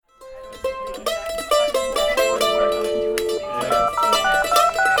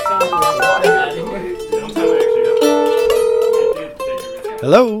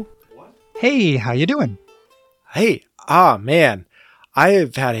Hello. Hey, how you doing? Hey, man, I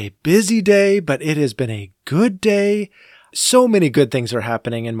have had a busy day, but it has been a good day. So many good things are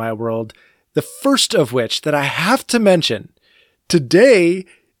happening in my world. The first of which that I have to mention, today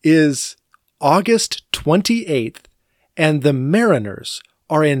is August 28th, and the Mariners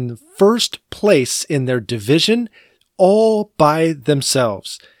are in first place in their division all by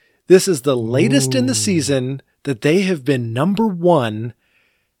themselves. This is the latest in the season that they have been number one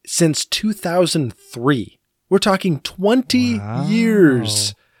since 2003. We're talking 20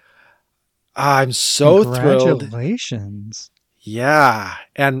 years. I'm so thrilled. Congratulations. Yeah.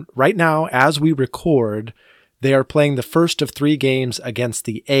 And right now, as we record, they are playing the first of 3 games against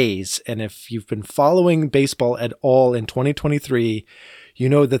the A's. And if you've been following baseball at all in 2023, you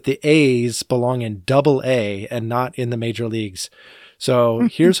know that the A's belong in Double-A and not in the major leagues. So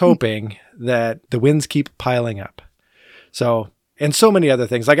here's hoping that the wins keep piling up. And so many other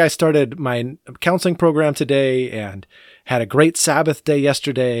things. Like I started my counseling program today and had a great Sabbath day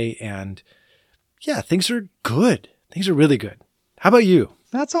yesterday. And yeah, things are good. Things are really good. How about you?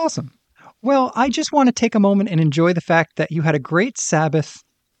 That's awesome. Well, I just want to take a moment and enjoy the fact that you had a great Sabbath.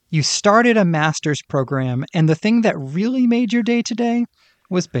 You started a master's program, and the thing that really made your day today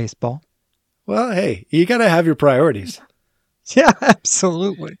was baseball. Well, hey, you got to have your priorities. Yeah,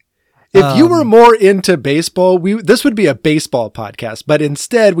 absolutely. If you were more into baseball, this would be a baseball podcast, but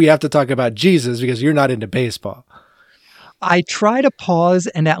instead we have to talk about Jesus because you're not into baseball. I try to pause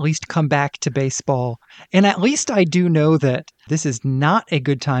and at least come back to baseball. And at least I do know that this is not a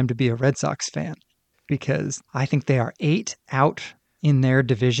good time to be a Red Sox fan because I think they are 8 out in their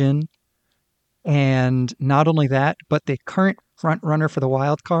division. And not only that, but the current front runner for the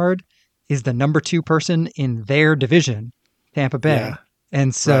wild card is the number 2 person in their division, Tampa Bay. Yeah.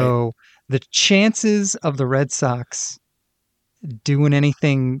 And so the chances of the Red Sox doing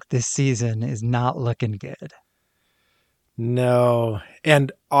anything this season is not looking good. No.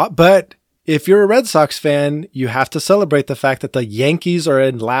 But if you're a Red Sox fan, you have to celebrate the fact that the Yankees are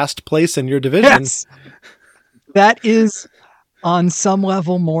in last place in your division. Yes. That is on some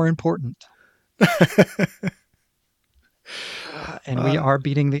level more important. And we are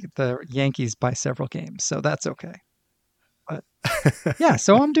beating the Yankees by several games, so that's okay. But yeah,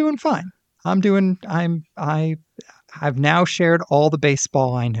 so I'm doing fine. I've now shared all the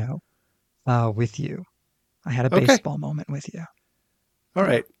baseball I know with you. I had a baseball moment with you. All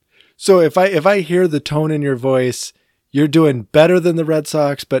right. So if I hear the tone in your voice, you're doing better than the Red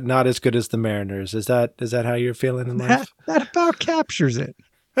Sox, but not as good as the Mariners. Is that how you're feeling in life? That about captures it.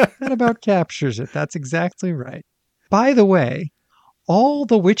 That's exactly right. By the way, all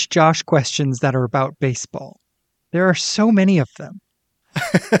the Which Josh questions that are about baseball, there are so many of them.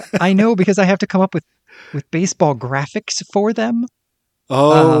 I know because I have to come up with baseball graphics for them.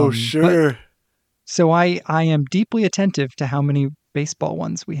 Oh, sure. So I am deeply attentive to how many baseball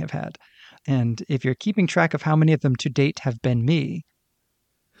ones we have had. And if you're keeping track of how many of them to date have been me.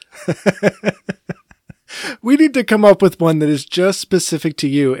 We need to come up with one that is just specific to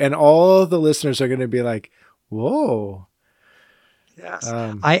you. And all the listeners are going to be like, whoa. Yes.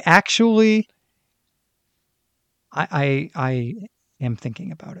 I actually, I am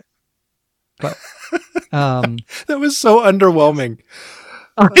thinking about it. But that was so underwhelming.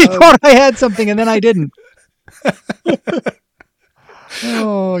 I thought I had something and then I didn't.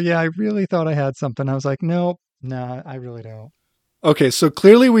 Oh, yeah, I really thought I had something. I was like, no, I really don't. Okay, so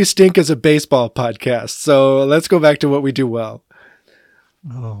clearly we stink as a baseball podcast. So let's go back to what we do well.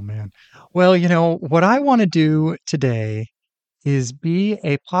 Oh, man. Well, what I want to do today is be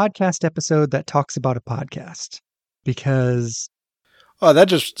a podcast episode that talks about a podcast because... Oh, that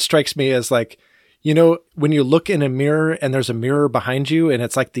just strikes me as like, when you look in a mirror and there's a mirror behind you and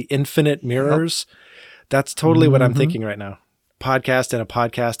it's like the infinite mirrors, that's totally what I'm thinking right now. Podcast and a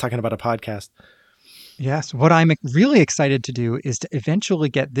podcast, talking about a podcast. Yes. What I'm really excited to do is to eventually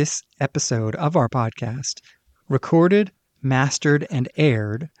get this episode of our podcast recorded, mastered, and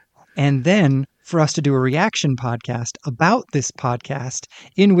aired, and then for us to do a reaction podcast about this podcast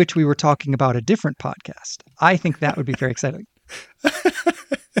in which we were talking about a different podcast. I think that would be very exciting.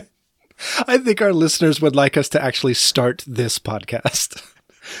 I think our listeners would like us to actually start this podcast.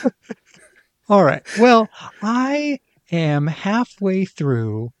 All right. Well, I am halfway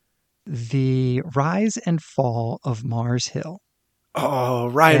through the rise and fall of Mars Hill. Oh,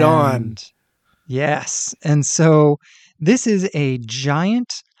 right on. Yes. And so this is a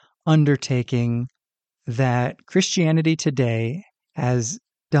giant undertaking that Christianity Today has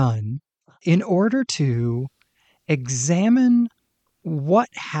done in order to examine what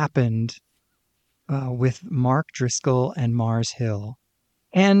happened with Mark Driscoll and Mars Hill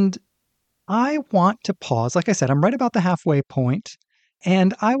And I want to pause. Like I said, I'm right about the halfway point,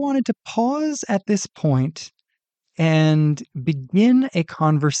 and I wanted to pause at this point and begin a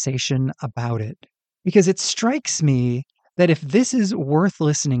conversation about it. Because it strikes me that if this is worth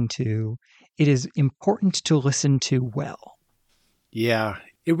listening to, it is important to listen to well. Yeah,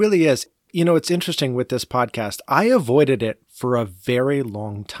 it really is. It's interesting with this podcast. I avoided it for a very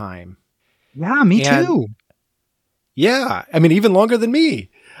long time. Yeah, me And too. yeah, I mean, even longer than me.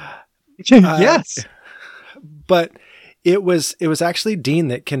 Yes. But it was actually Dean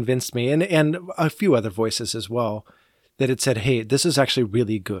that convinced me, and a few other voices as well, that had said, hey, this is actually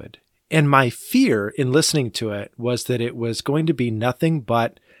really good. And my fear in listening to it was that it was going to be nothing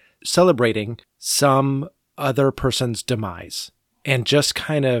but celebrating some other person's demise and just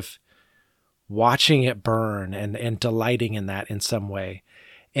kind of watching it burn and delighting in that in some way.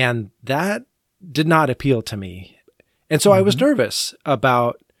 And that did not appeal to me. And so I was nervous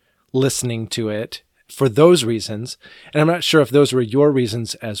about listening to it for those reasons. And I'm not sure if those were your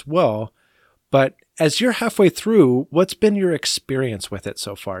reasons as well. But as you're halfway through, what's been your experience with it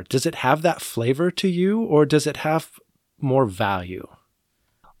so far? Does it have that flavor to you, or does it have more value?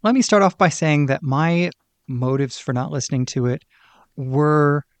 Let me start off by saying that my motives for not listening to it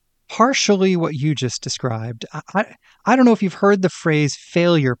were partially what you just described. I don't know if you've heard the phrase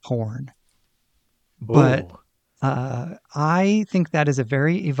failure porn, but Oh, I think that is a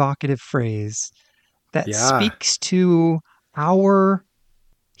very evocative phrase that yeah, speaks to our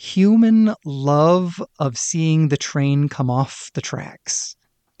human love of seeing the train come off the tracks.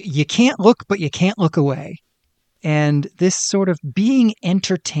 You can't look, but you can't look away. And this sort of being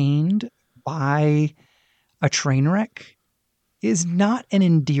entertained by a train wreck is not an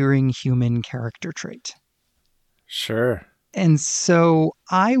endearing human character trait. sure. And so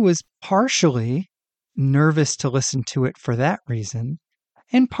I was partially nervous to listen to it for that reason,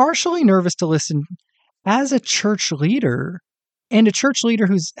 and partially nervous to listen as a church leader, and a church leader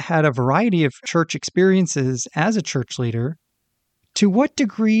who's had a variety of church experiences as a church leader. To what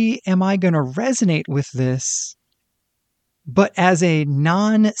degree am I going to resonate with this, but as a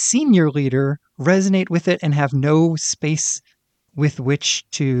non-senior leader, resonate with it and have no space with which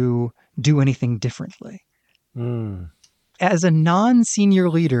to do anything differently? Mm, As a non-senior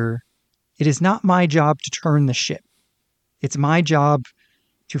leader, it is not my job to turn the ship. It's my job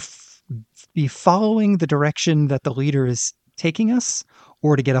to be following the direction that the leader is taking us,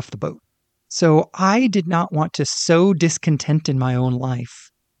 or to get off the boat. So I did not want to sow discontent in my own life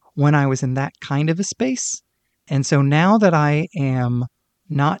when I was in that kind of a space. And so now that I am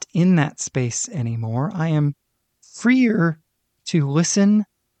not in that space anymore, I am freer to listen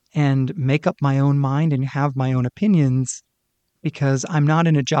and make up my own mind and have my own opinions, because I'm not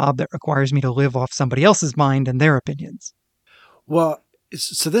in a job that requires me to live off somebody else's mind and their opinions. well,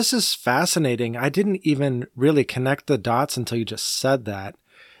 so this is fascinating. I didn't even really connect the dots until you just said that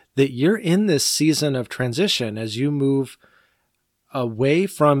you're in this season of transition as you move away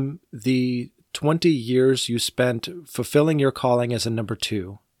from the 20 years you spent fulfilling your calling as a number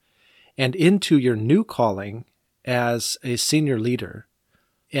two and into your new calling as a senior leader.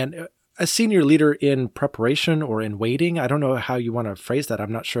 And a senior leader in preparation or in waiting. I don't know how you want to phrase that.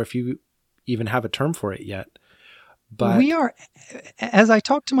 I'm not sure if you even have a term for it yet. We But are, as I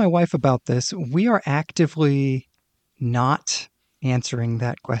talked to my wife about this, we are actively not answering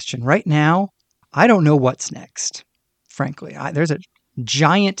that question. Right now, I don't know what's next, frankly. There's a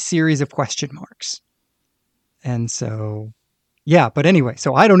giant series of question marks. And so, yeah, but anyway,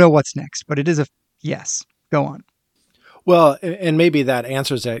 so I don't know what's next, but it is a yes. Go on. well, and maybe that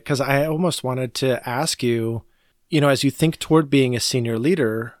answers it, because I almost wanted to ask you, as you think toward being a senior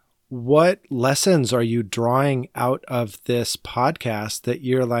leader, what lessons are you drawing out of this podcast that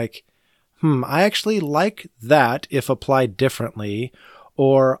you're like, I actually like that if applied differently,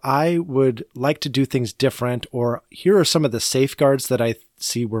 or I would like to do things different, or here are some of the safeguards that I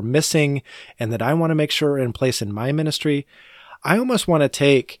see we're missing and that I want to make sure are in place in my ministry. I almost want to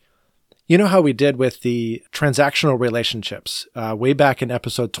take, how we did with the transactional relationships way back in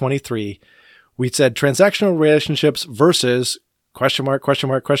episode 23, we said transactional relationships versus question mark, question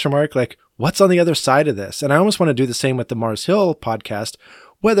mark, question mark, like what's on the other side of this? And I almost want to do the same with the Mars Hill podcast,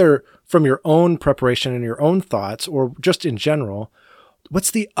 whether from your own preparation and your own thoughts or just in general,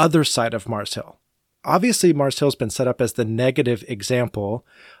 what's the other side of Mars Hill? Obviously, Mars Hill's been set up as the negative example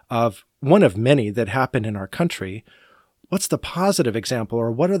of one of many that happened in our country. What's the positive example,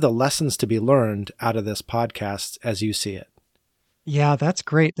 or what are the lessons to be learned out of this podcast as you see it? Yeah, that's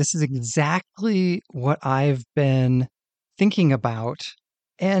great. This is exactly what I've been thinking about.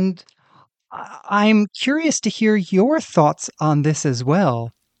 And I'm curious to hear your thoughts on this as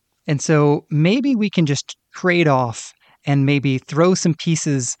well. And so maybe we can just trade off and maybe throw some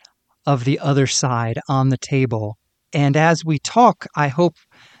pieces of the other side on the table. And as we talk, I hope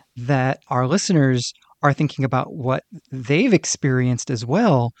that our listeners are thinking about what they've experienced as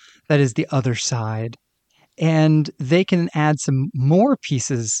well, that is the other side. And they can add some more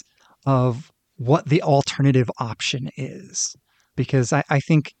pieces of what the alternative option is. Because I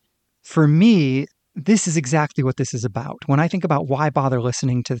think for me, this is exactly what this is about. When I think about why bother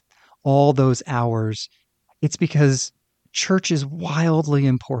listening to all those hours, it's because church is wildly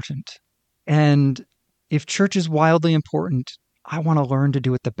important. And if church is wildly important, I want to learn to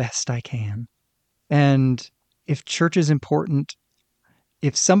do it the best I can. And if church is important,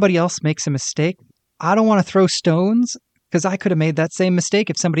 if somebody else makes a mistake, I don't want to throw stones because I could have made that same mistake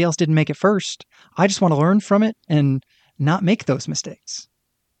if somebody else didn't make it first. I just want to learn from it and not make those mistakes.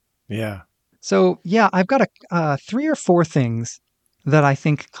 Yeah. So, yeah, I've got 3 or 4 things that I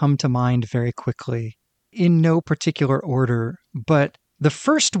think come to mind very quickly in no particular order. But the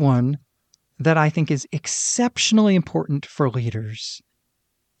first one that I think is exceptionally important for leaders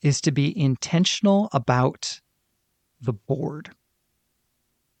is to be intentional about the board,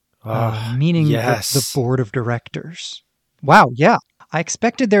 meaning yes. the board of directors. Wow, yeah. I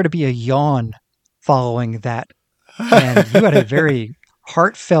expected there to be a yawn following that. And you had a very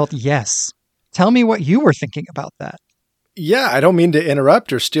heartfelt yes. Tell me what you were thinking about that. Yeah, I don't mean to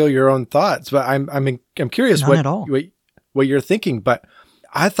interrupt or steal your own thoughts, but I'm curious what you're thinking. But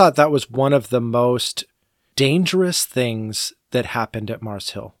I thought that was one of the most dangerous things that happened at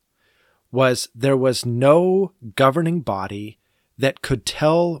Mars Hill. Was there was no governing body that could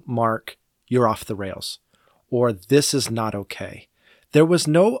tell Mark, you're off the rails, or this is not okay. There was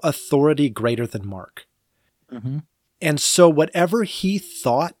no authority greater than Mark. Mm-hmm. And so whatever he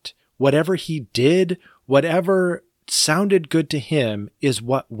thought, whatever he did, whatever sounded good to him is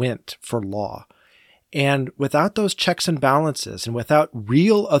what went for law. And without those checks and balances and without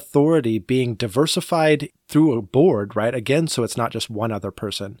real authority being diversified through a board, right? Again, so it's not just one other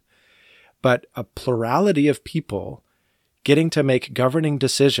person, but a plurality of people getting to make governing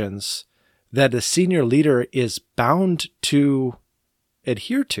decisions that a senior leader is bound to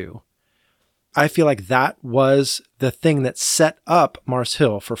adhere to. I feel like that was the thing that set up Mars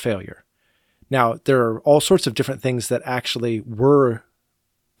Hill for failure. Now, there are all sorts of different things that actually were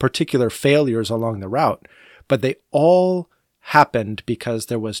particular failures along the route, but they all happened because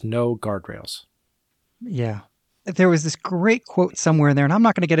there was no guardrails. Yeah. There was this great quote somewhere in there, and I'm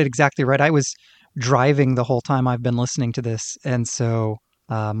not going to get it exactly right. I was driving the whole time I've been listening to this, and so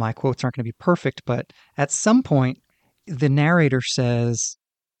my quotes aren't going to be perfect, but at some point, the narrator says,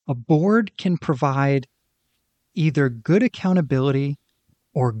 a board can provide either good accountability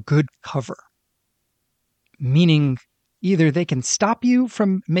or good cover, meaning either they can stop you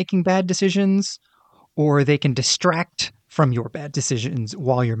from making bad decisions or they can distract from your bad decisions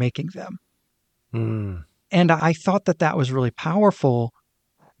while you're making them. Mm. And I thought that that was really powerful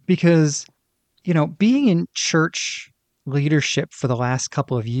because, you know, being in church leadership for the last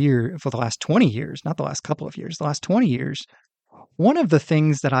couple of years, for the last 20 years, not the last couple of years, the last 20 years, one of the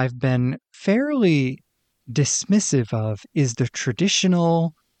things that I've been fairly dismissive of is the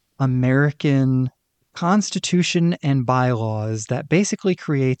traditional American constitution and bylaws that basically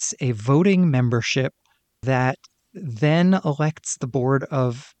creates a voting membership that then elects the board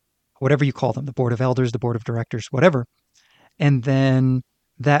of whatever you call them, the board of elders, the board of directors, whatever. And then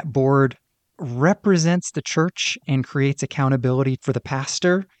that board represents the church and creates accountability for the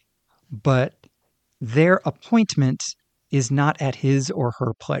pastor, but their appointment is not at his or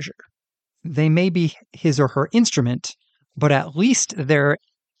her pleasure. They may be his or her instrument, but at least their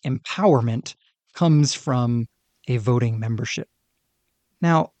empowerment comes from a voting membership.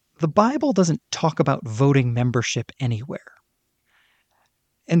 Now, the Bible doesn't talk about voting membership anywhere.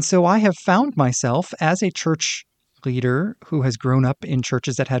 And so I have found myself as a church leader who has grown up in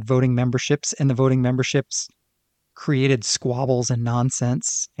churches that had voting memberships, and the voting memberships created squabbles and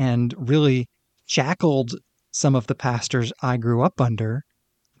nonsense and really shackled some of the pastors I grew up under.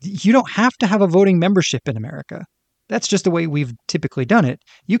 You don't have to have a voting membership in America. That's just the way we've typically done it.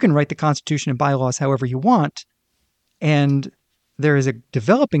 You can write the Constitution and bylaws however you want. And there is a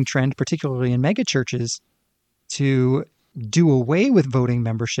developing trend, particularly in megachurches, to do away with voting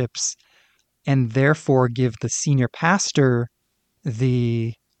memberships and therefore give the senior pastor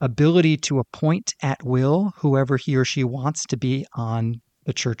the ability to appoint at will whoever he or she wants to be on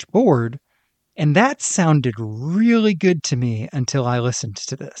the church board. And that sounded really good to me until I listened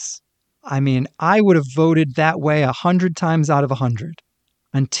to this. I mean, I would have voted that way 100 times out of 100.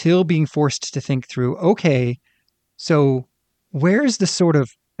 until being forced to think through, okay, so where's the sort of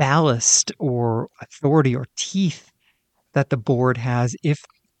ballast or authority or teeth that the board has if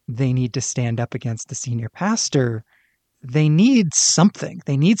they need to stand up against the senior pastor? They need something.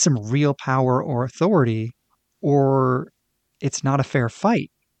 They need some real power or authority, or it's not a fair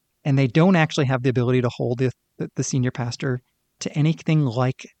fight. And they don't actually have the ability to hold the senior pastor to anything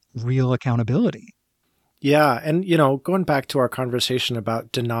like real accountability. Yeah. And, going back to our conversation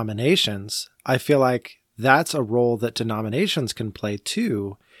about denominations, I feel like that's a role that denominations can play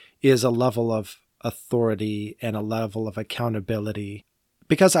too, is a level of authority and a level of accountability.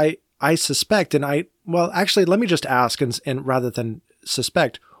 Because I suspect, actually, let me just ask, and rather than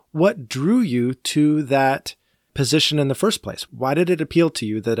suspect, what drew you to that position in the first place? Why did it appeal to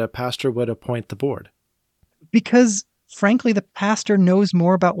you that a pastor would appoint the board? Because frankly, the pastor knows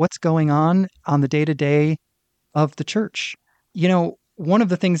more about what's going on the day-to-day of the church. One of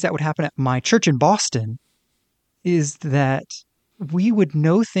the things that would happen at my church in Boston is that we would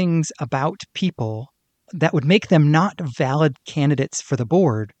know things about people that would make them not valid candidates for the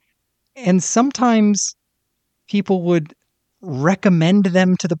board. And sometimes people would recommend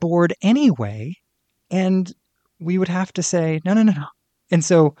them to the board anyway, and we would have to say, no, no, no, no. And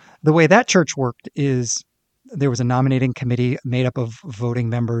so the way that church worked is there was a nominating committee made up of voting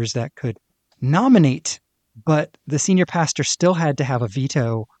members that could nominate, but the senior pastor still had to have a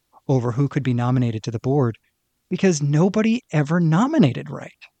veto over who could be nominated to the board because nobody ever nominated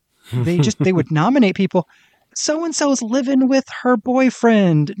right. They would nominate people. So-and-so's living with her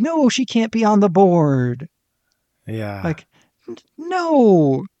boyfriend. No, she can't be on the board. Yeah. Like,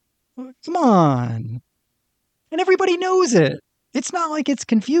 no, come on. And everybody knows it. It's not like it's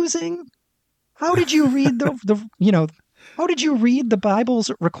confusing. How did you read how did you read the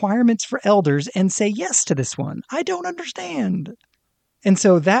Bible's requirements for elders and say yes to this one? I don't understand. And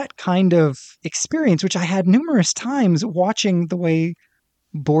so that kind of experience, which I had numerous times watching the way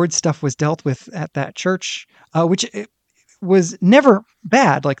board stuff was dealt with at that church, which was never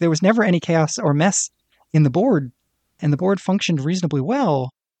bad. Like there was never any chaos or mess in the board, and the board functioned reasonably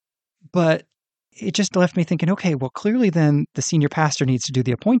well. But it just left me thinking, okay, well, clearly then the senior pastor needs to do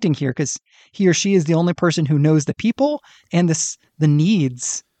the appointing here because he or she is the only person who knows the people and the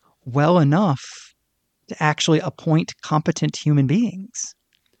needs well enough to actually appoint competent human beings.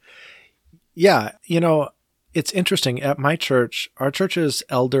 Yeah. It's interesting. At my church, our church is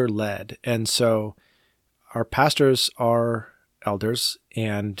elder-led. And so our pastors are elders,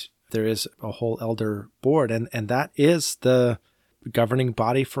 and there is a whole elder board. And that is the governing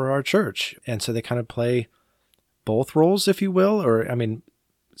body for our church. And so they kind of play both roles, if you will. Or,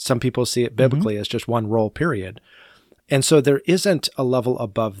 some people see it biblically as just one role, period. And so there isn't a level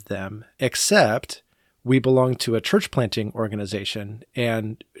above them, except we belong to a church planting organization,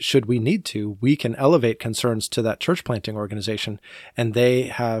 and should we need to, we can elevate concerns to that church planting organization, and they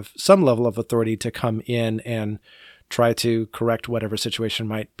have some level of authority to come in and try to correct whatever situation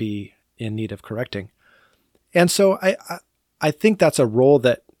might be in need of correcting. And so I think that's a role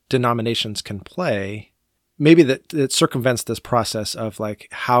that denominations can play, maybe that circumvents this process of like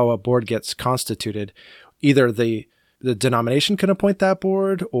how a board gets constituted. Either the denomination can appoint that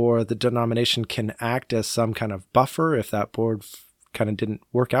board, or the denomination can act as some kind of buffer if that board kind of didn't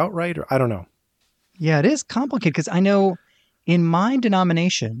work out right, or I don't know. Yeah, it is complicated because I know in my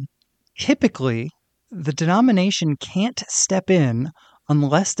denomination, typically the denomination can't step in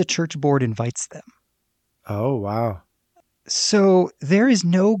unless the church board invites them. Oh, wow. So there is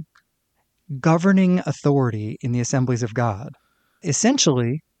no governing authority in the Assemblies of God.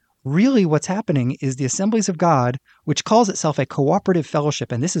 Essentially, really what's happening is the Assemblies of God, which calls itself a cooperative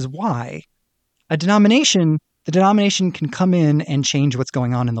fellowship, and this is why, the denomination can come in and change what's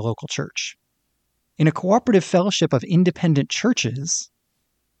going on in the local church. In a cooperative fellowship of independent churches,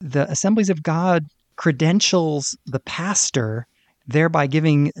 the Assemblies of God credentials the pastor, thereby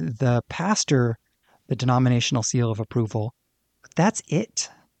giving the pastor the denominational seal of approval. But that's it.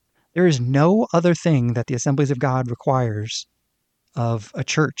 There is no other thing that the Assemblies of God requires of a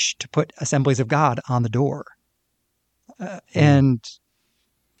church to put Assemblies of God on the door. And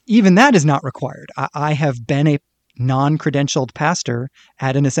even that is not required. I have been a non-credentialed pastor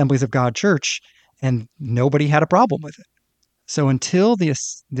at an Assemblies of God church, and nobody had a problem with it. So until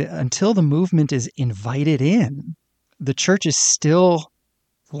the movement is invited in, the church is still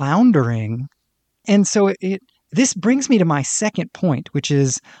floundering. And so this brings me to my second point, which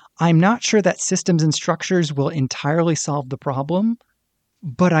is I'm not sure that systems and structures will entirely solve the problem,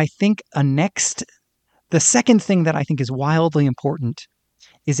 but I think the second thing that I think is wildly important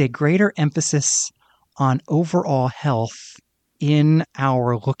is a greater emphasis on overall health in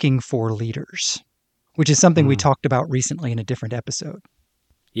our looking for leaders, which is something we Mm. talked about recently in a different episode.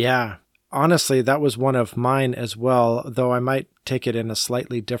 Yeah. Honestly, that was one of mine as well, though I might take it in a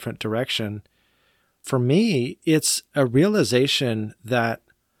slightly different direction. For me, it's a realization that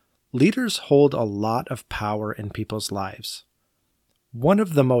leaders hold a lot of power in people's lives. One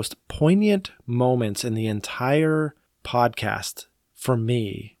of the most poignant moments in the entire podcast for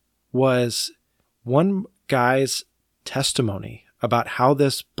me was one guy's testimony about how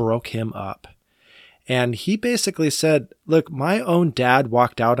this broke him up. And he basically said, look, my own dad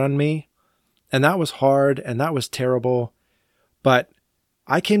walked out on me, and that was hard and that was terrible. But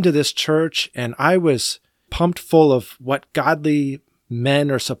I came to this church and I was pumped full of what godly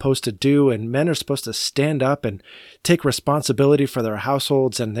men are supposed to do, and men are supposed to stand up and take responsibility for their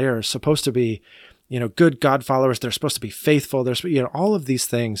households, and they're supposed to be, good God followers. They're supposed to be faithful. There's, all of these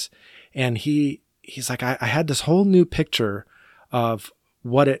things. And he's like, I had this whole new picture of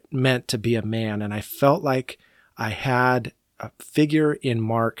what it meant to be a man. And I felt like I had a figure in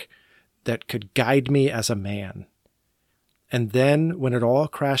Mark that could guide me as a man. And then when it all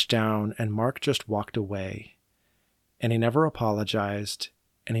crashed down and Mark just walked away, and he never apologized,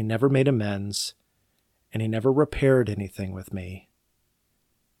 and he never made amends, and he never repaired anything with me,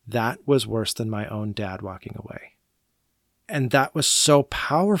 that was worse than my own dad walking away. And that was so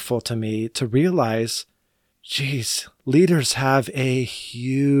powerful to me to realize, geez, leaders have a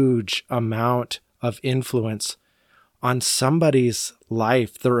huge amount of influence on somebody's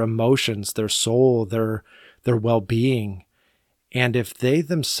life, their emotions, their soul, their well-being. And if they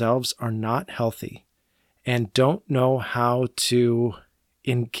themselves are not healthy and don't know how to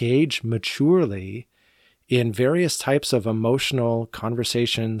engage maturely in various types of emotional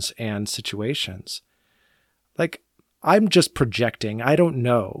conversations and situations, like, I'm just projecting. I don't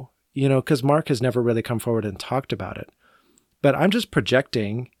know, because Mark has never really come forward and talked about it. But I'm just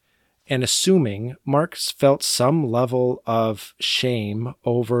projecting and assuming Mark's felt some level of shame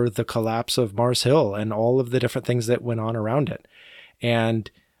over the collapse of Mars Hill and all of the different things that went on around it, and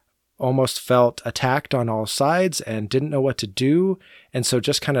almost felt attacked on all sides and didn't know what to do. And so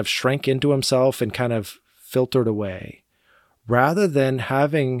just kind of shrank into himself and kind of filtered away, rather than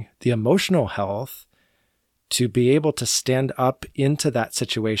having the emotional health to be able to stand up into that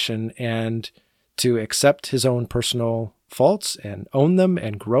situation and to accept his own personal faults and own them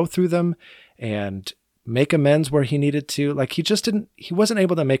and grow through them and make amends where he needed to. Like, he wasn't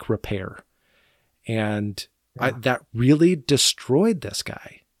able to make repair. And that really destroyed this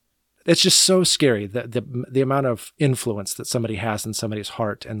guy. It's just so scary, the amount of influence that somebody has in somebody's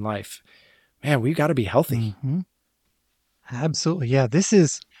heart and life. Man, we've got to be healthy. Mm-hmm. Absolutely. Yeah. This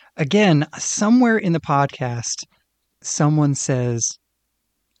is, again, somewhere in the podcast, someone says,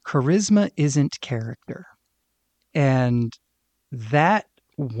 charisma isn't character. And that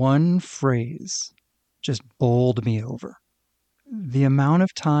one phrase just bowled me over. The amount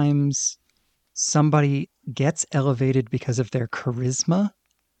of times somebody gets elevated because of their charisma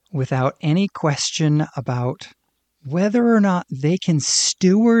without any question about whether or not they can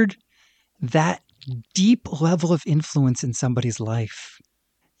steward that deep level of influence in somebody's life.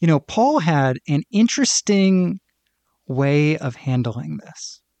 Paul had an interesting way of handling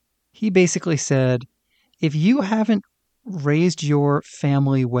this. He basically said, if you haven't raised your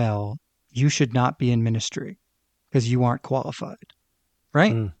family well, you should not be in ministry because you aren't qualified,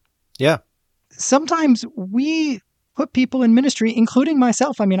 right? Yeah. Sometimes we put people in ministry, including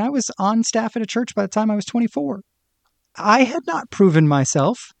myself. I mean, I was on staff at a church by the time I was 24. I had not proven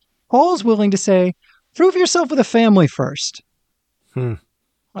myself. Paul's willing to say, prove yourself with a family first.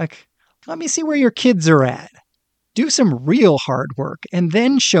 Like, let me see where your kids are at. Do some real hard work and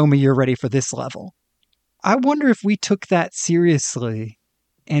then show me you're ready for this level. I wonder if we took that seriously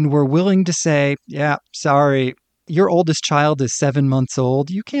and were willing to say, yeah, sorry, your oldest child is 7 months old.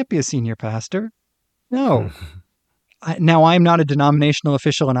 You can't be a senior pastor. No. Now, I'm not a denominational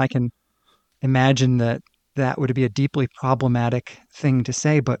official, and I can imagine that would be a deeply problematic thing to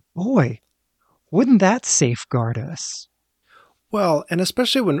say. But boy, wouldn't that safeguard us? Well, and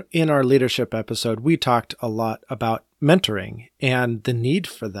especially when in our leadership episode, we talked a lot about mentoring and the need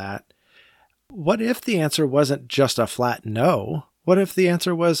for that. What if the answer wasn't just a flat no? What if the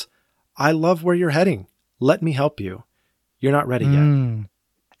answer was, I love where you're heading. Let me help you. You're not ready yet.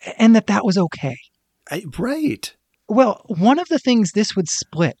 And that was okay. Right. Well, one of the things this would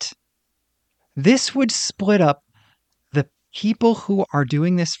split up the people who are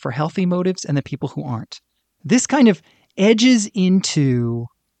doing this for healthy motives and the people who aren't. This kind of edges into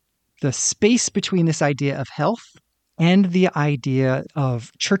the space between this idea of health and the idea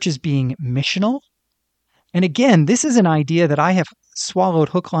of churches being missional. And again, this is an idea that I have swallowed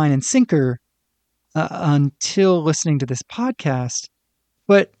hook, line, and sinker until listening to this podcast.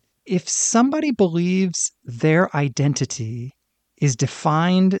 But if somebody believes their identity is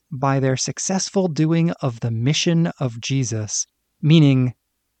defined by their successful doing of the mission of Jesus, meaning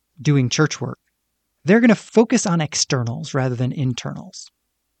doing church work, they're going to focus on externals rather than internals,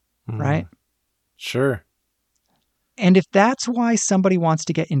 right? Sure. And if that's why somebody wants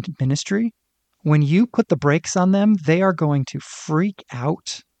to get into ministry, when you put the brakes on them, they are going to freak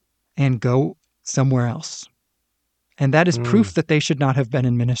out and go somewhere else. And that is proof that they should not have been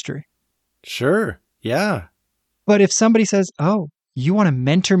in ministry. Sure. Yeah. But if somebody says, oh, you want to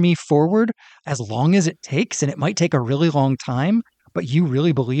mentor me forward as long as it takes, and it might take a really long time, but you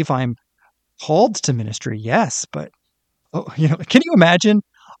really believe I'm called to ministry, yes. But, can you imagine?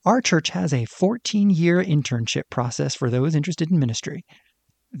 Our church has a 14-year internship process for those interested in ministry.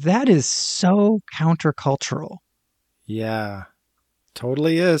 That is so countercultural. Yeah,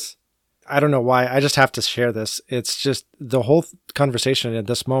 totally is. I don't know why. I just have to share this. It's just the whole conversation at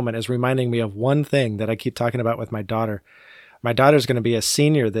this moment is reminding me of one thing that I keep talking about with my daughter. My daughter's going to be a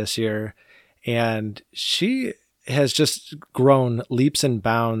senior this year, and she has just grown leaps and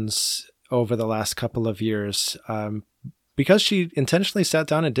bounds over the last couple of years because she intentionally sat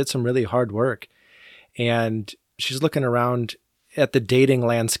down and did some really hard work. And she's looking around at the dating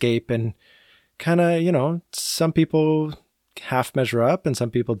landscape and kind of, some people half measure up and some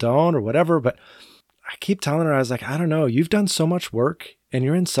people don't or whatever. But I keep telling her, I was like, I don't know, you've done so much work and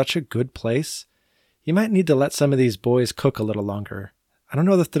you're in such a good place. You might need to let some of these boys cook a little longer. I don't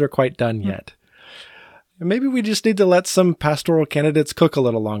know that they're quite done yet. Maybe we just need to let some pastoral candidates cook a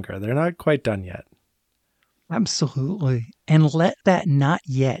little longer. They're not quite done yet. Absolutely. And let that not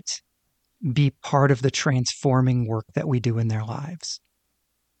yet be part of the transforming work that we do in their lives.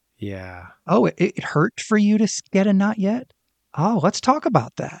 Yeah. Oh, it hurt for you to get a not yet? Oh, let's talk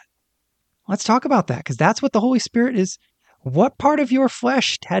about that. Let's talk about that, because that's what the Holy Spirit is. What part of your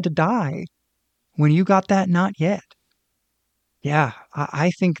flesh had to die when you got that not yet? Yeah,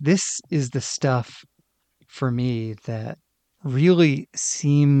 I think this is the stuff for me that really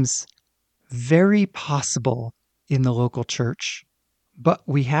seems very possible in the local church, but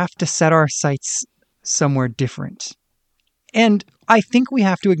we have to set our sights somewhere different. And I think we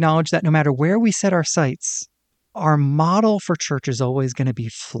have to acknowledge that no matter where we set our sights, our model for church is always going to be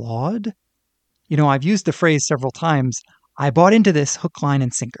flawed. I've used the phrase several times, I bought into this hook, line,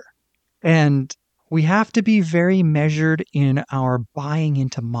 and sinker. And we have to be very measured in our buying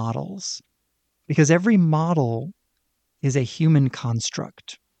into models, because every model is a human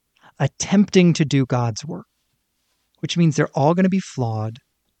construct attempting to do God's work, which means they're all going to be flawed,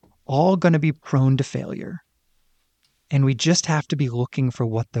 all going to be prone to failure. And we just have to be looking for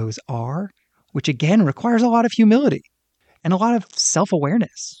what those are, which again requires a lot of humility and a lot of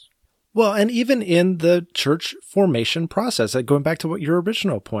self-awareness. Well, and even in the church formation process, going back to what your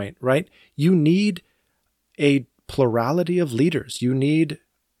original point, right? You need a plurality of leaders. You need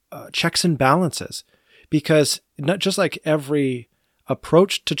checks and balances, because not just like every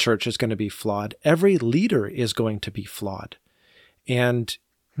approach to church is going to be flawed, every leader is going to be flawed. And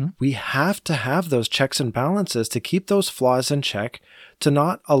we have to have those checks and balances to keep those flaws in check, to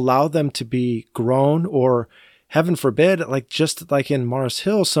not allow them to be grown, or heaven forbid, just like in Mars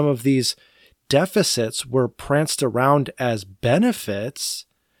Hill, some of these deficits were pranced around as benefits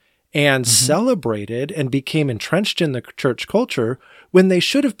and celebrated and became entrenched in the church culture when they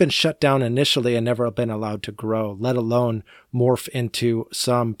should have been shut down initially and never been allowed to grow, let alone morph into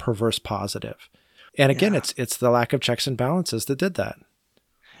some perverse positive. And again, it's the lack of checks and balances that did that.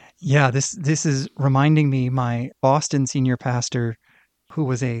 Yeah, this is reminding me, my Boston senior pastor, who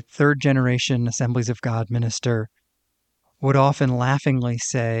was a third-generation Assemblies of God minister, would often laughingly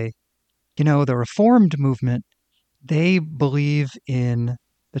say, the Reformed movement, they believe in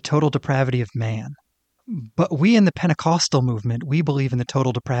the total depravity of man. But we in the Pentecostal movement, we believe in the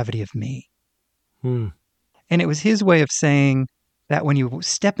total depravity of me. And it was his way of saying that when you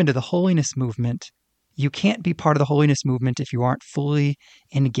step into the holiness movement, you can't be part of the holiness movement if you aren't fully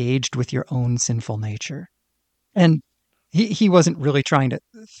engaged with your own sinful nature. And he wasn't really trying to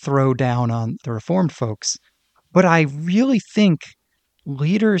throw down on the Reformed folks, but I really think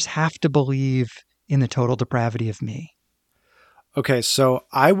leaders have to believe in the total depravity of me. Okay, so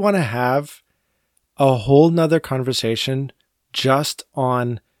I want to have a whole nother conversation just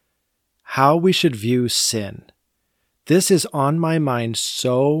on how we should view sin. This is on my mind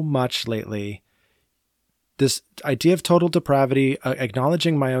so much lately. This idea of total depravity,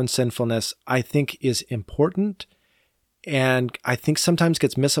 acknowledging my own sinfulness, I think is important, and I think sometimes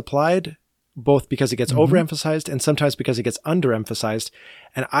gets misapplied both because it gets overemphasized and sometimes because it gets underemphasized.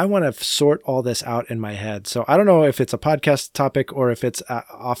 And I want to sort all this out in my head. So I don't know if it's a podcast topic or if it's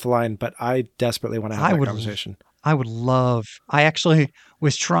offline, but I desperately want to have that conversation. I actually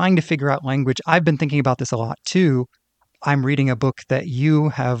was trying to figure out language. I've been thinking about this a lot too. I'm reading a book that you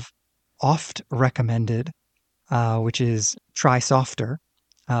have oft recommended, which is Try Softer.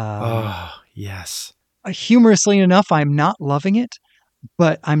 Yes. Humorously enough, I'm not loving it,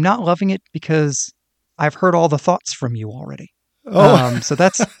 but I'm not loving it because I've heard all the thoughts from you already. So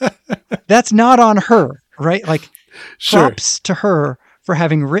that's not on her, right? Like, props to her for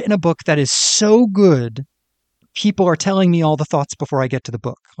having written a book that is so good. People are telling me all the thoughts before I get to the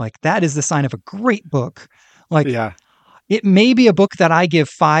book. Like, that is the sign of a great book. Like, it may be a book that I give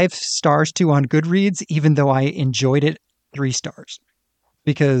 5 stars to on Goodreads, even though I enjoyed it 3 stars.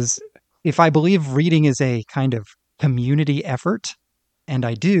 Because if I believe reading is a kind of community effort, and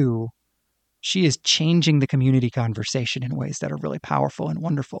I do, she is changing the community conversation in ways that are really powerful and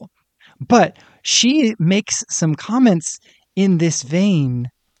wonderful. But she makes some comments in this vein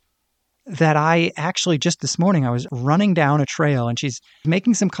that I actually, just this morning, I was running down a trail and she's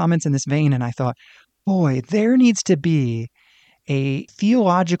making some comments in this vein. And I thought, boy, there needs to be a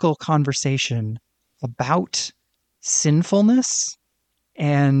theological conversation about sinfulness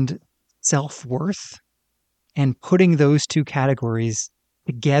and self-worth and putting those two categories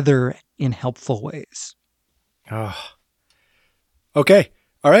together in helpful ways. Okay.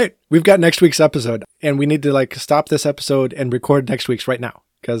 All right. We've got next week's episode and we need to stop this episode and record next week's right now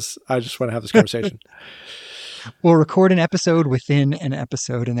because I just want to have this conversation. We'll record an episode within an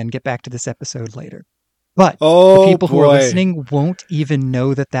episode and then get back to this episode later. But the people who are listening won't even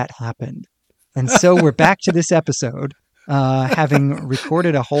know that happened. And so we're back to this episode, having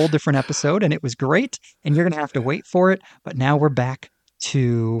recorded a whole different episode, and it was great, and you're going to have to wait for it. But now we're back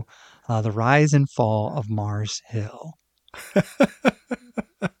to the rise and fall of Mars Hill.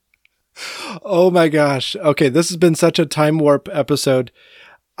 Oh my gosh. Okay, this has been such a time warp episode.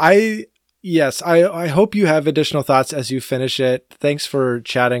 I hope you have additional thoughts as you finish it. Thanks for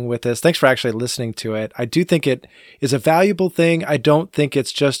chatting with us. Thanks for actually listening to it. I do think it is a valuable thing. I don't think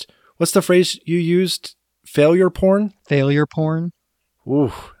it's just, what's the phrase you used? Failure porn? Failure porn.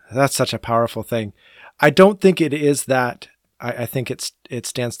 Ooh, that's such a powerful thing. I don't think it is that. I think it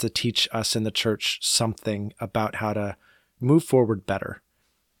stands to teach us in the church something about how to move forward better.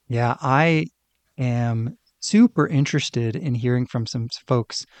 Yeah, I am super interested in hearing from some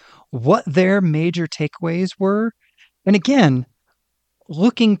folks what their major takeaways were. And again,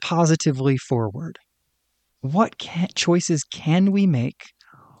 looking positively forward. What choices can we make?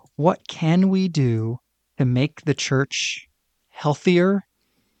 What can we do to make the church healthier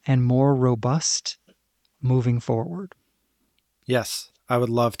and more robust moving forward? Yes, I would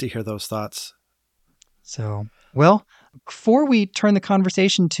love to hear those thoughts. So, well, before we turn the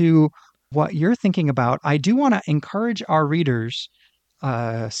conversation to what you're thinking about, I do want to encourage our readers.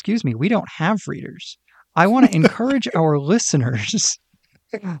 We don't have readers. I want to encourage our listeners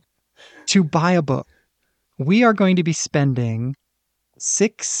to buy a book. We are going to be spending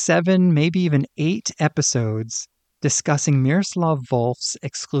 6, 7, maybe even 8 episodes discussing Miroslav Volf's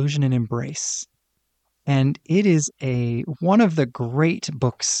Exclusion and Embrace. And it is one of the great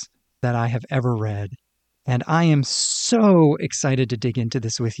books that I have ever read. And I am so excited to dig into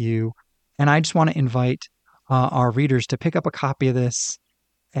this with you. And I just want to invite our readers to pick up a copy of this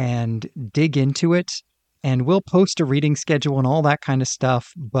and dig into it. And we'll post a reading schedule and all that kind of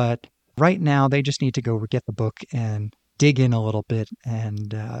stuff. But right now, they just need to go get the book and dig in a little bit.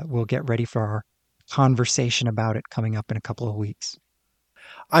 And we'll get ready for our conversation about it coming up in a couple of weeks.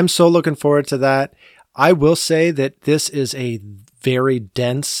 I'm so looking forward to that. I will say that this is a very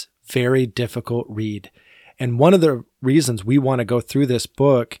dense, very difficult read. And one of the reasons we want to go through this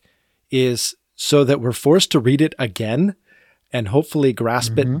book is so that we're forced to read it again and hopefully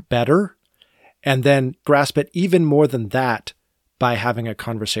grasp it better, and then grasp it even more than that by having a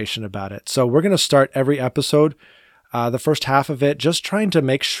conversation about it. So we're going to start every episode, the first half of it, just trying to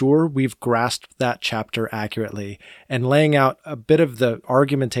make sure we've grasped that chapter accurately and laying out a bit of the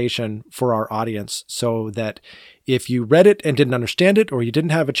argumentation for our audience so that if you read it and didn't understand it, or you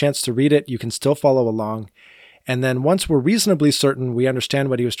didn't have a chance to read it, you can still follow along. And then once we're reasonably certain we understand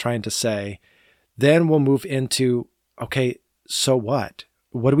what he was trying to say, then we'll move into, okay, so what?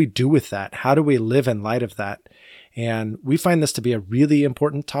 What do we do with that? How do we live in light of that? And we find this to be a really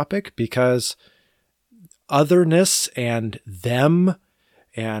important topic because otherness and them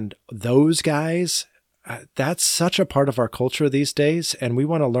and those guys, that's such a part of our culture these days. And we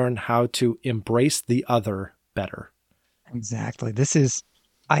want to learn how to embrace the other better. Exactly. This is,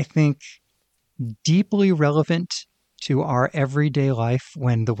 I think, deeply relevant to our everyday life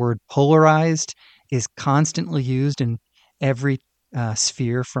when the word polarized is constantly used in every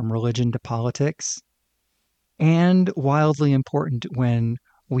sphere from religion to politics, and wildly important when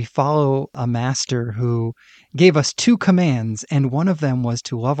we follow a master who gave us two commands, and one of them was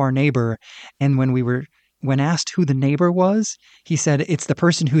to love our neighbor. And when asked who the neighbor was, he said, it's the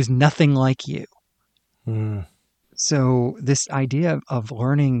person who's nothing like you. Mm. So this idea of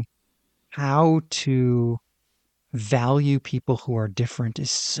learning how to value people who are different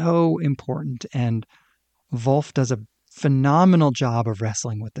is so important. And Wolf does a phenomenal job of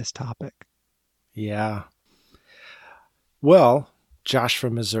wrestling with this topic. Yeah. Well, Josh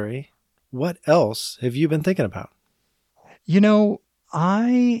from Missouri, what else have you been thinking about? You know,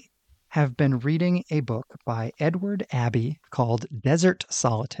 I have been reading a book by Edward Abbey called Desert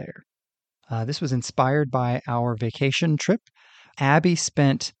Solitaire. This was inspired by our vacation trip. Abbey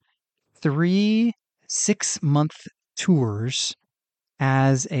spent 3 6-month tours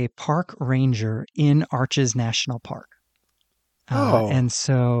as a park ranger in Arches National Park. Oh, And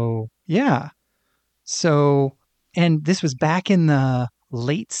so, yeah. So, and this was back in the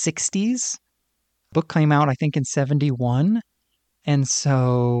late 60s. Book came out, I think, in 71. And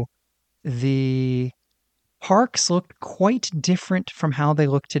so the parks looked quite different from how they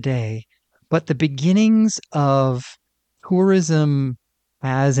look today. But the beginnings of tourism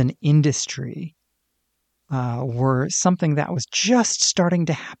as an industry were something that was just starting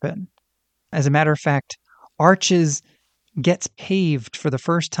to happen. As a matter of fact, Arches gets paved for the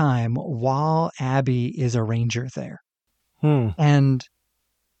first time while Abbey is a ranger there. hmm. And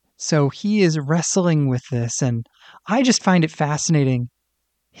so he is wrestling with this, and I just find it fascinating.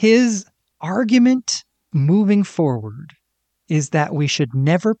 His argument moving forward is that we should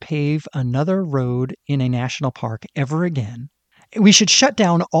never pave another road in a national park ever again. We should shut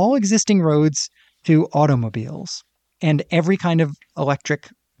down all existing roads to automobiles and every kind of electric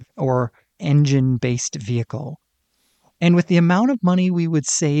or engine-based vehicle. And with the amount of money we would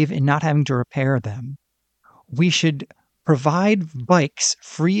save in not having to repair them, we should provide bikes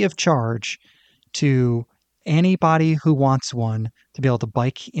free of charge to anybody who wants one to be able to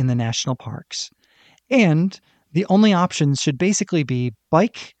bike in the national parks. And the only options should basically be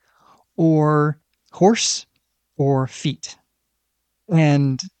bike or horse or feet.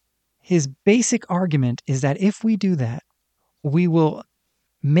 And his basic argument is that if we do that, we will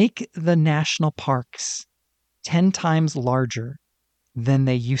make the national parks 10 times larger than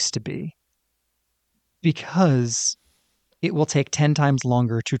they used to be because it will take 10 times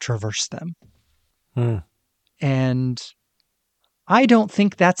longer to traverse them. Hmm. And I don't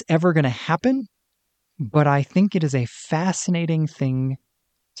think that's ever going to happen, but I think it is a fascinating thing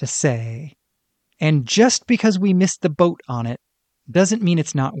to say. And just because we missed the boat on it doesn't mean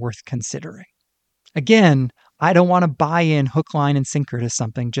it's not worth considering. Again, I don't want to buy in hook, line, and sinker to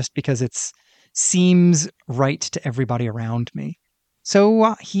something just because it seems right to everybody around me.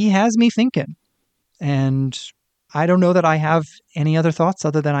 So he has me thinking. And I don't know that I have any other thoughts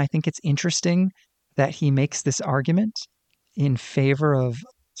other than I think it's interesting that he makes this argument in favor of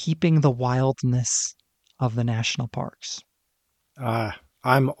keeping the wildness of the national parks.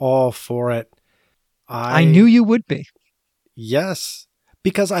 I'm all for it. I knew you would be. Yes,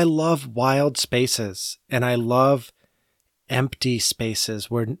 because I love wild spaces and I love empty spaces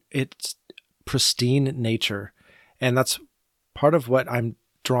where it's pristine nature. And that's part of what I'm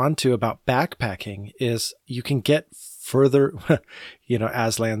drawn to about backpacking is you can get further,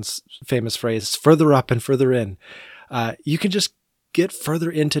 Aslan's famous phrase, further up and further in. You can just get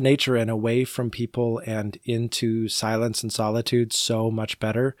further into nature and away from people and into silence and solitude so much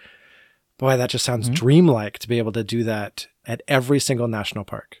better. Boy, that just sounds dreamlike to be able to do that at every single national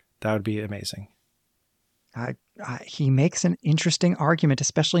park. That would be amazing. He makes an interesting argument,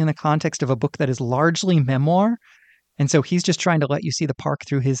 especially in the context of a book that is largely memoir. And so he's just trying to let you see the park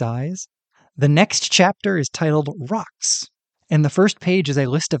through his eyes. The next chapter is titled Rocks. And the first page is a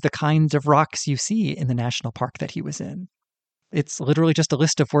list of the kinds of rocks you see in the national park that he was in. It's literally just a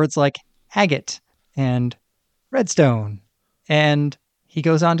list of words like agate and redstone. And he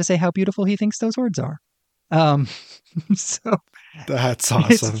goes on to say how beautiful he thinks those words are. So that's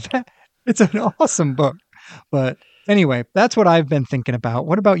awesome. It's an awesome book. But anyway, that's what I've been thinking about.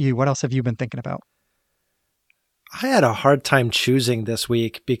 What about you? What else have you been thinking about? I had a hard time choosing this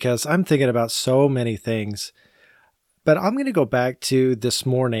week because I'm thinking about so many things. But I'm going to go back to this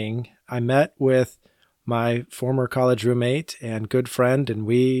morning. I met with my former college roommate and good friend, and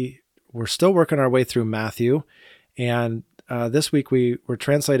we were still working our way through Matthew. And this week we were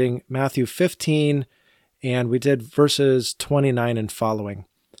translating Matthew 15, and we did verses 29 and following.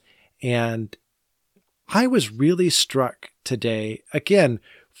 And I was really struck today. Again,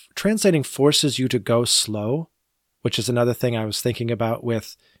 translating forces you to go slow, which is another thing I was thinking about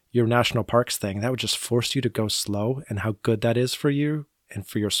with your national parks thing. That would just force you to go slow, and how good that is for you and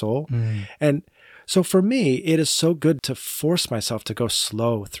for your soul. Mm. And so for me, it is so good to force myself to go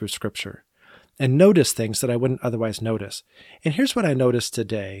slow through Scripture and notice things that I wouldn't otherwise notice. And here's what I noticed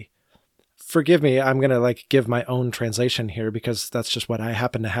today. Forgive me, I'm going to give my own translation here because that's just what I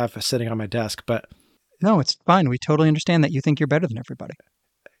happen to have sitting on my desk. But No, it's fine. We totally understand that you think you're better than everybody.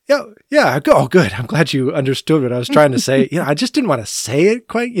 yeah. Oh, good. I'm glad you understood what I was trying to say. I just didn't want to say it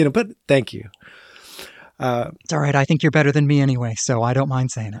quite, but thank you. It's all right. I think you're better than me anyway, so I don't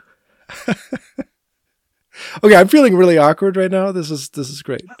mind saying it. Okay, I'm feeling really awkward right now. This is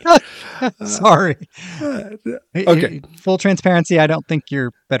great. Sorry. Okay. Full transparency, I don't think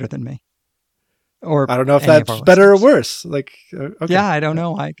you're better than me. Or I don't know if any of that's our better or listeners. worse. Okay. Yeah, I don't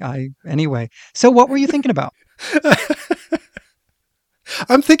know. Anyway. So what were you thinking about?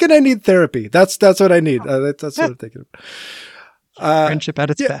 I'm thinking I need therapy. That's what I need. That's what I'm thinking. Friendship at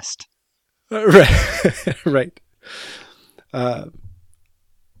its best. Right. Right. All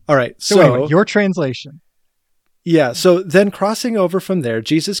right. So anyway, your translation. Yeah. So then crossing over from there,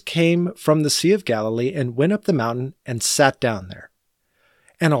 Jesus came from the Sea of Galilee and went up the mountain and sat down there.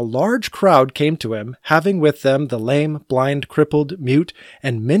 And a large crowd came to him, having with them the lame, blind, crippled, mute,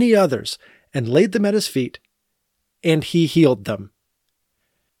 and many others, and laid them at his feet, and he healed them.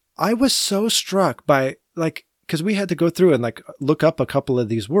 I was so struck by, because we had to go through and look up a couple of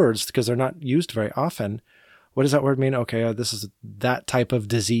these words because they're not used very often. What does that word mean? Okay, this is that type of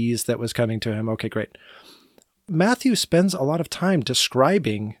disease that was coming to him. Okay, great. Matthew spends a lot of time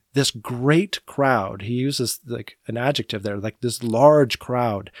describing this great crowd. He uses an adjective there, this large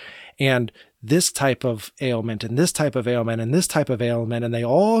crowd, and this type of ailment, and this type of ailment, and this type of ailment, and they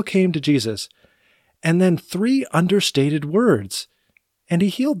all came to Jesus. And then 3 understated words, and he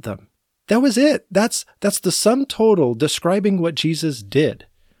healed them. That was it. That's the sum total describing what Jesus did.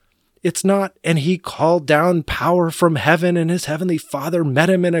 It's not, and he called down power from heaven and his heavenly Father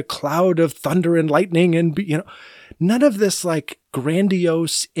met him in a cloud of thunder and lightning and, none of this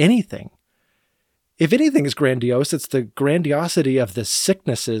grandiose anything. If anything is grandiose, it's the grandiosity of the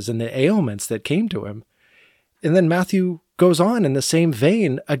sicknesses and the ailments that came to him. And then Matthew goes on in the same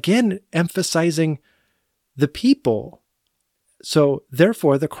vein, again emphasizing the people. So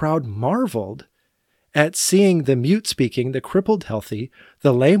therefore the crowd marveled at seeing the mute speaking, the crippled healthy,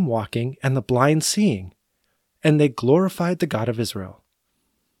 the lame walking, and the blind seeing, and they glorified the God of Israel.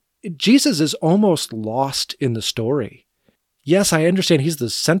 Jesus is almost lost in the story. Yes, I understand he's the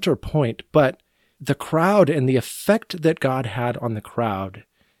center point, but the crowd and the effect that God had on the crowd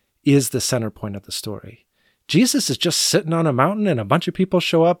is the center point of the story. Jesus is just sitting on a mountain and a bunch of people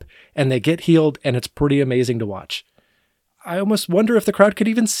show up and they get healed, and it's pretty amazing to watch. I almost wonder if the crowd could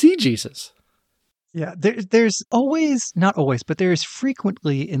even see Jesus. Yeah, there's always, not always, but there is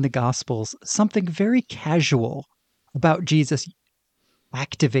frequently in the Gospels something very casual about Jesus'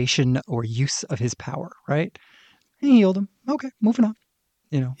 activation or use of his power, right? He healed him. Okay, moving on.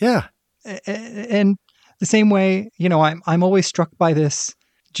 Yeah. And the same way, I'm always struck by this.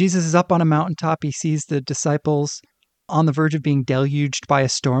 Jesus is up on a mountaintop. He sees the disciples on the verge of being deluged by a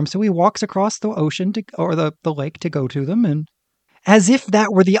storm. So he walks across the ocean or the lake to go to them, and as if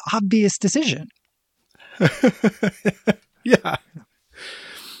that were the obvious decision. Yeah.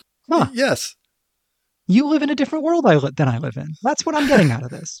 Huh. Yes. You live in a different world than I live in. That's what I'm getting out of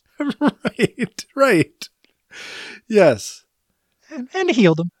this. Right. Yes. And he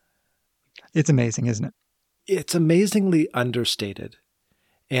healed him. It's amazing, isn't it? It's amazingly understated.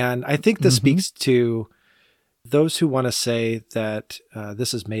 And I think this speaks to those who want to say that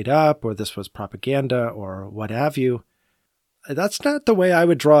this is made up or this was propaganda or what have you. That's not the way I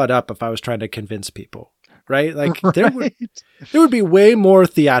would draw it up if I was trying to convince people, right? There would be way more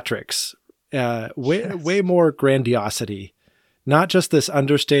theatrics, way more grandiosity, not just this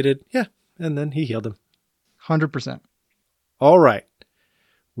understated, and then he healed him. 100%. All right.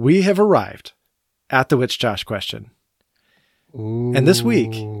 We have arrived at the Witch Josh question. Ooh. And this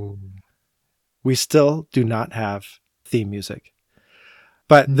week, we still do not have theme music.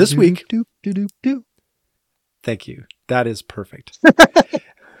 But this week... Thank you. That is perfect.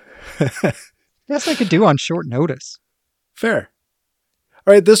 Yes, I could do on short notice. Fair.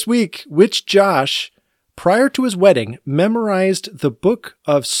 All right, this week, Witch Josh, prior to his wedding, memorized the book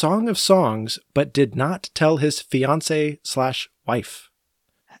of Song of Songs, but did not tell his fiancé/wife.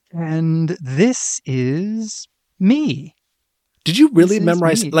 And this is me. Did you really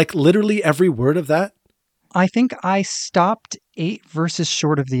memorize literally every word of that? I think I stopped 8 verses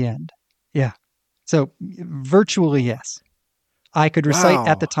short of the end. Yeah. So virtually, yes. I could recite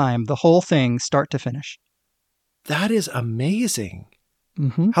at the time the whole thing, start to finish. That is amazing.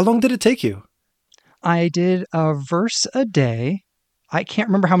 Mm-hmm. How long did it take you? I did a verse a day. I can't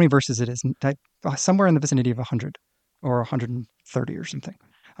remember how many verses it is. Somewhere in the vicinity of 100 or 130 or something.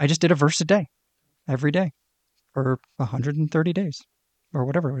 I just did a verse a day, every day, for 130 days or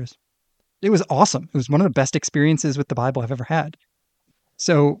whatever it is. It was awesome. It was one of the best experiences with the Bible I've ever had.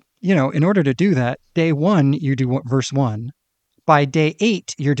 So, in order to do that, day 1, you do verse 1. By day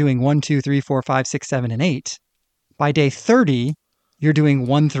 8, you're doing 1, 2, 3, 4, 5, 6, 7, and 8. By day 30, you're doing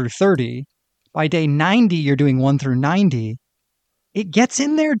 1 through 30. By day 90, you're doing 1 through 90. It gets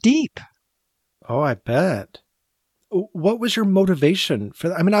in there deep. Oh, I bet. What was your motivation for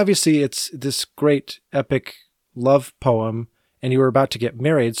that? I mean, obviously, it's this great epic love poem, and you were about to get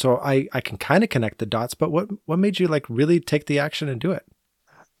married, so I can kind of connect the dots, but what made you really take the action and do it?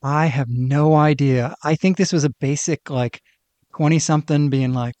 I have no idea. I think this was a basic 20-something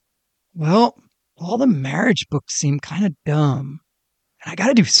being like, well, all the marriage books seem kind of dumb, and I got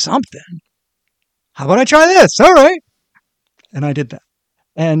to do something. How about I try this? All right. And I did that.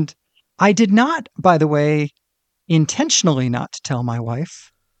 And I did not, by the way, intentionally not tell my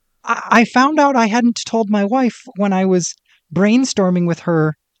wife. I found out I hadn't told my wife when I was brainstorming with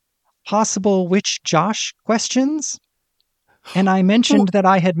her possible which Josh questions. And I mentioned that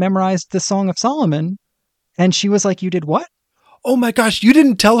I had memorized the Song of Solomon. And she was like, you did what? Oh my gosh, you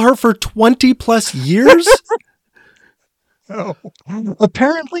didn't tell her for 20 plus years? Oh,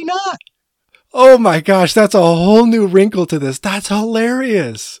 apparently not. Oh my gosh, that's a whole new wrinkle to this. That's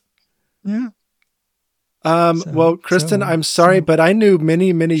hilarious. Yeah. Well, Kristen, I'm sorry, but I knew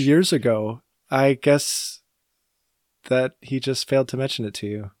many, many years ago. I guess that he just failed to mention it to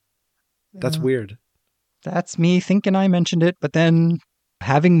you. That's weird. That's me thinking I mentioned it, but then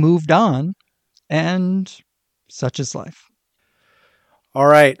having moved on, and such is life. All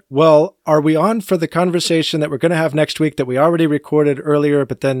right. Well, are we on for the conversation that we're going to have next week that we already recorded earlier,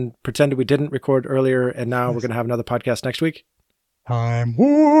 but then pretended we didn't record earlier, and now we're going to have another podcast next week? Time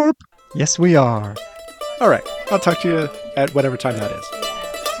warp. Yes, we are. All right. I'll talk to you at whatever time that is.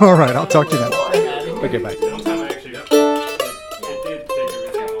 All right. I'll talk to you then. Okay, bye.